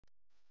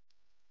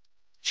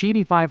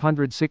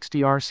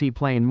Qidi560 RC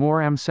plane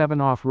Mohr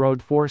M7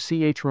 off-road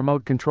 4CH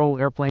remote control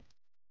airplane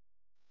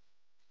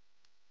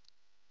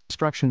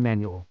instruction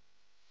manual.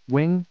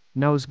 Wing,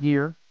 nose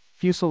gear,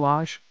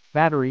 fuselage,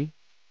 battery,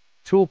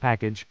 tool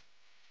package,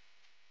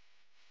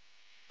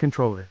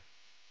 controller.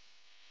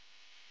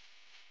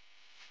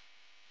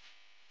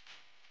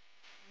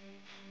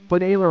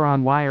 Put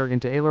aileron wire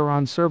into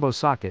aileron servo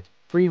socket,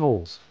 3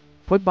 holes.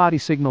 Put body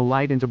signal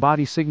light into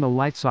body signal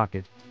light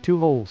socket, 2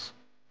 holes.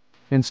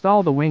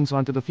 Install the wings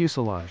onto the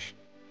fuselage.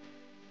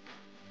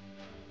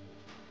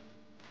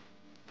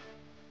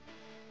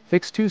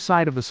 Fix 2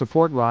 sides of the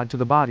support rod to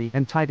the body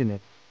and tighten it.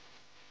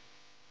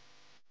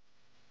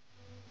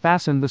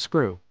 Fasten the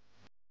screw.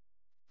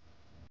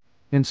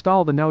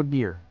 Install the node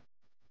gear.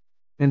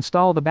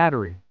 Install the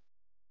battery.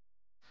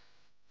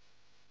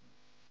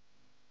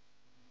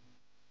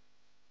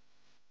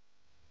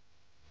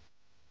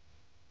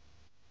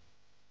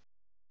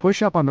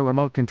 Push up on the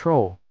remote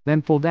control,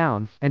 then pull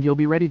down, and you'll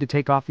be ready to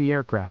take off the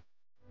aircraft.